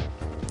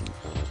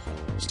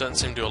 This doesn't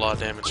seem to do a lot of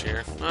damage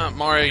here.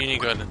 Mario, you need to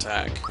go ahead and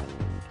attack.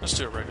 Let's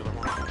do a regular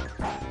one.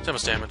 How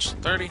much damage?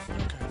 30?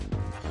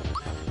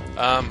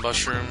 Okay.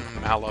 Mushroom,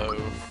 Mallow.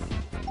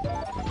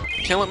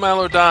 Can't let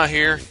Mallow die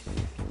here.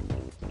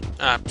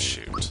 Ah,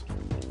 shoot.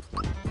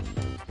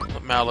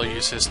 Let Mallow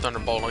use his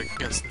Thunderbolt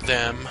against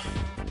them.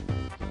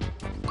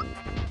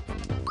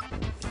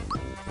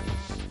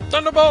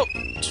 Thunderbolt!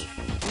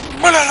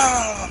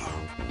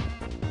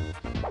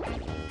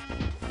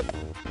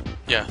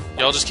 Yeah,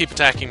 y'all just keep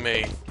attacking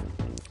me.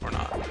 Or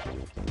not.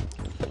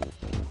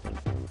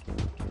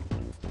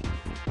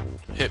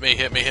 Hit me,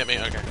 hit me, hit me.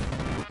 Okay.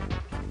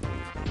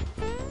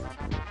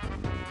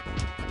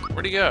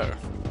 Where'd he go?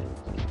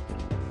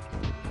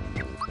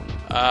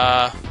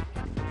 Kind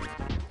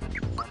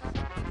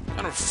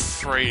of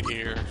afraid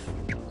here.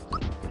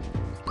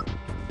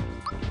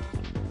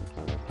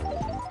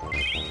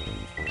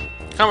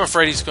 I'm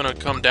afraid he's gonna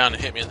come down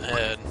and hit me in the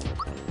head.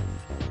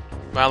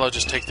 Mallow,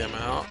 just take them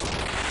out.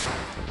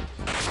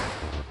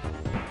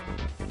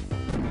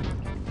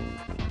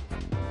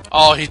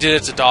 Oh, he did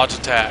it to dodge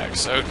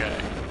attacks. Okay.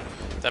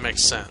 That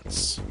makes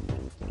sense.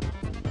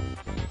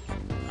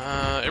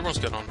 Everyone's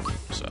good on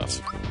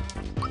stuff.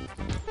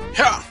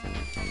 Yeah!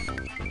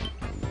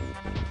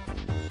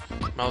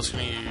 Mallow's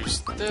gonna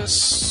use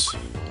this.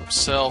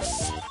 Himself.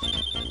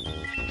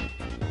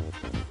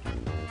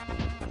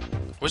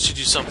 Wish he'd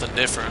do something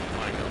different,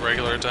 like a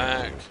regular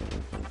attack.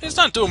 He's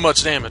not doing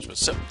much damage,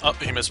 but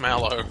up he missed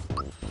Mallow.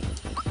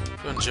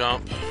 Go and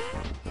jump.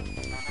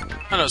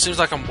 I know, it seems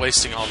like I'm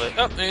wasting all that.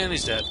 Oh, and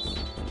he's dead.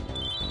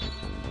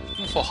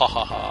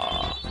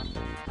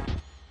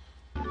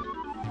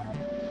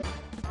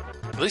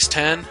 At least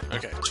 10?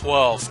 Okay,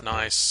 12.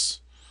 Nice.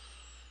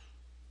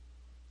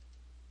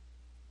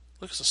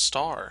 Look, it's a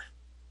star.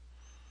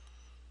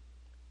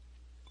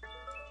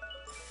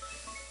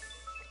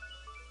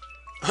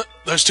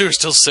 Those two are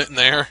still sitting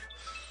there.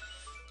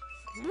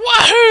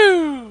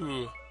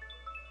 Wahoo!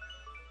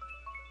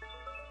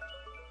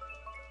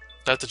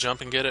 That to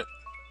jump and get it?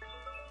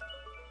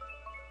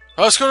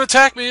 Oh, it's going to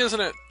attack me,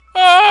 isn't it?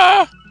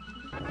 Ah!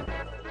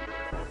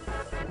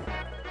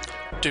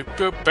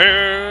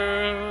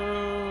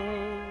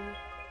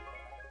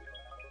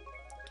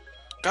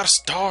 Got a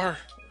star.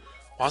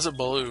 Why is it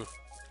blue?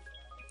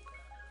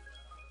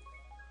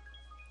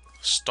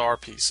 Star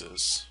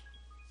pieces.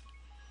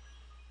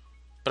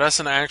 But that's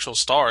an actual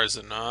star, is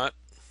it not?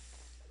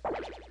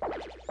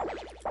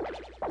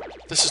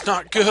 This is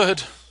not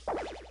good.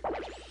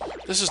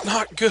 This is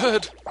not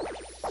good.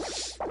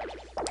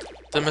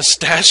 The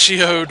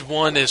mustachioed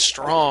one is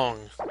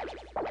strong.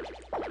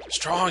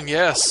 Strong,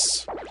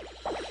 yes.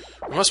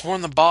 We must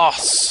warn the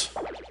boss.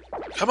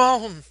 Come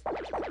on.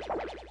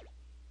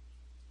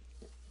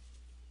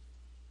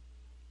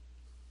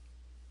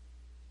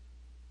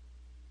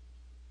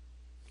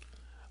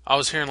 I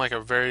was hearing like a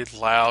very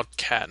loud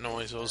cat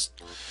noise. It was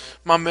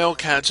my male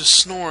cat just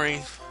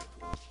snoring.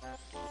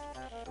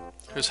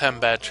 He was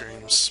having bad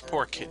dreams.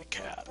 Poor kitty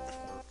cat.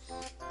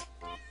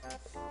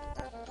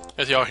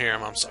 If y'all hear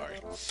him, I'm sorry.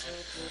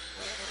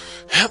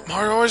 Yep,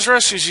 Mario always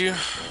rescues you.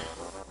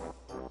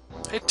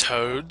 Hey,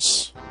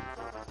 Toads.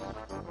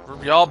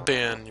 Where y'all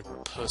been, you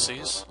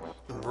pussies?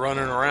 Been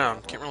running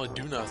around. Can't really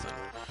do nothing.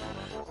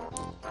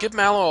 Give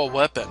Mallow a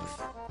weapon.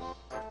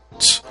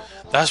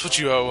 That's what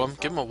you owe him.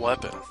 Give him a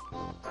weapon.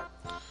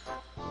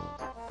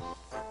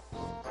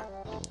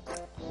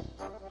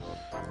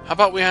 How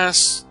about we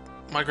ask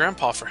my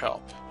grandpa for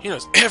help? He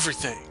knows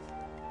everything.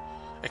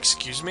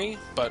 Excuse me,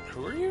 but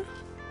who are you?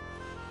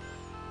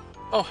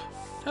 Oh,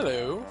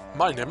 hello.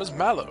 My name is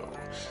Mallow.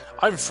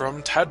 I'm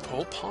from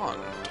Tadpole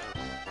Pond.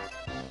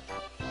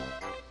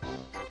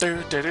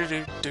 Do do do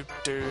do do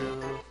do.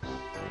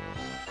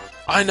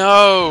 I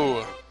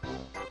know.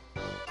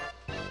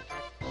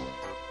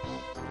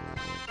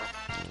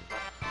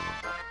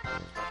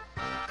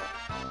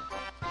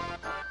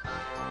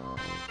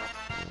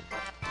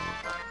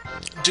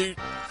 Dude.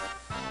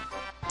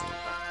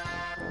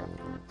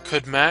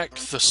 Could Mac,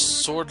 the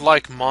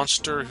sword-like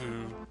monster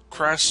who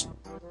crashed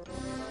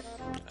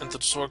and the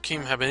Sword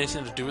Kingdom have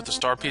anything to do with the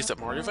star piece that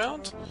Mario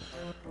found?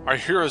 Our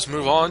heroes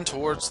move on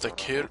towards the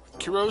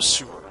Kiro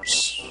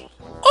sewers.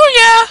 Oh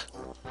yeah!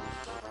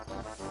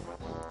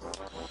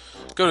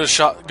 Go to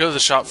the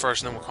shop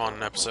first, and then we'll call it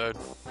an episode.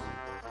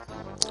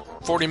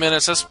 40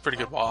 minutes, that's a pretty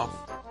good while.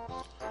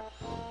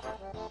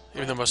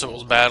 Even though most of it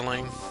was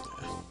battling.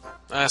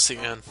 That's the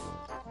end.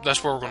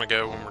 That's where we're gonna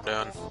go when we're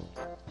done.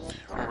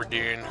 When we're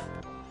done.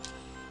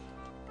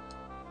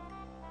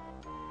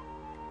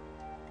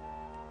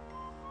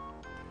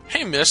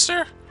 Hey,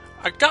 mister!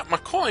 I got my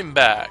coin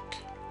back!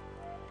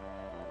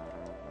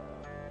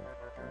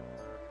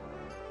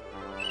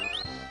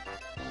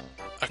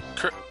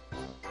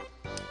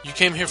 You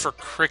came here for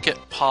cricket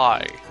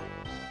pie.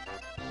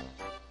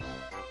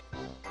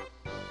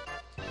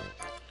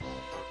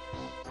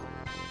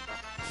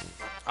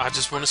 I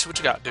just want to see what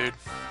you got, dude.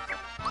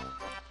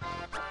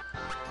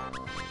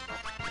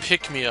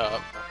 Pick me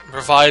up.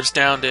 Revives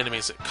downed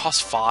enemies. It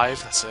costs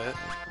 5, that's it.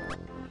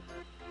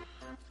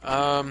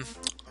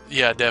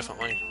 Yeah,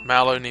 definitely.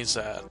 Mallow needs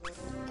that.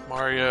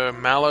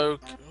 Mallow,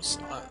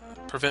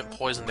 prevent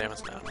poison damage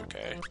now,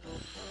 okay.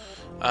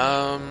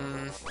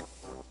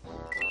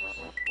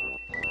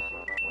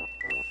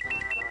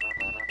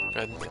 Go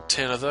ahead and get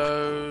 10 of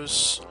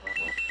those.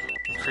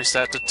 Increase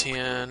that to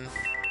 10.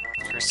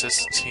 Increase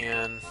this to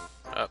 10.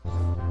 Up.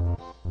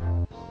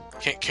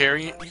 Can't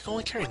carry it. You can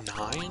only carry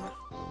 9?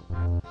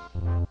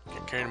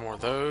 Can't carry any more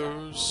of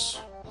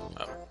those.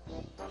 Up.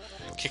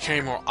 Can't carry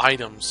any more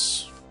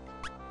items.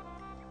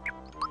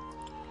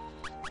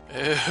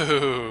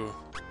 Ew.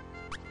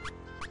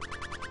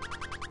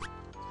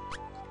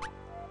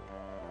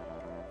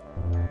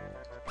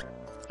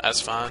 That's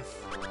fine.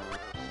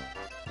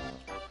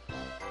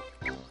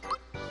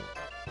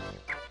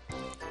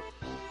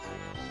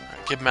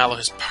 Alright, give Mallow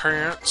his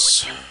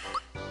parents.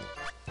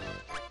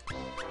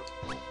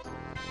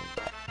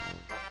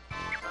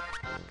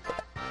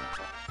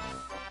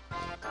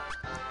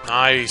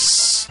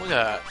 Nice. Look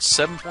at that.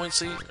 7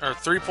 points each, or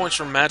 3 points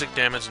for magic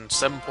damage and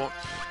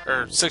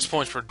 6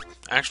 points for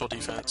actual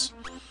defense.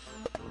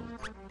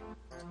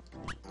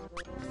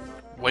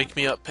 Wake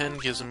me up pin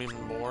gives him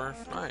even more.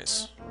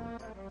 Nice.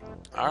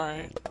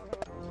 Alright.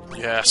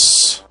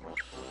 Yes.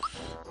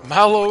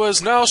 Mallow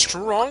is now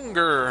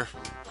stronger.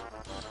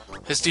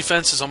 His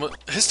defense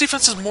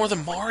is more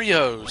than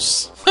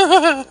Mario's.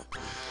 I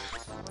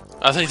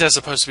think that's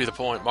supposed to be the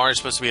point. Mario's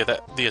supposed to be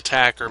the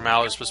attacker,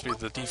 Mallow's supposed to be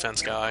the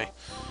defense guy.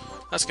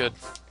 That's good.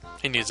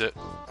 He needs it.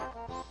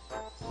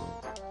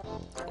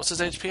 What's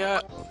his HP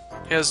at?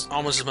 He has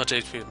almost as much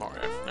HP as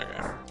Mario.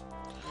 Okay.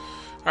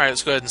 Alright,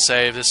 let's go ahead and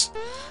save. This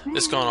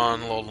going on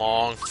a little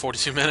long.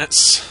 42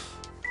 minutes.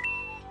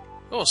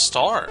 Oh, a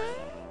star.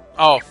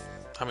 Oh,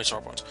 how many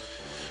star points?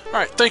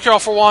 Alright, thank you all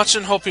for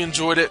watching. Hope you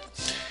enjoyed it.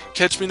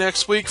 Catch me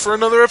next week for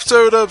another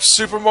episode of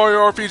Super Mario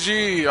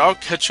RPG. I'll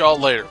catch y'all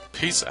later.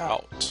 Peace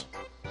out.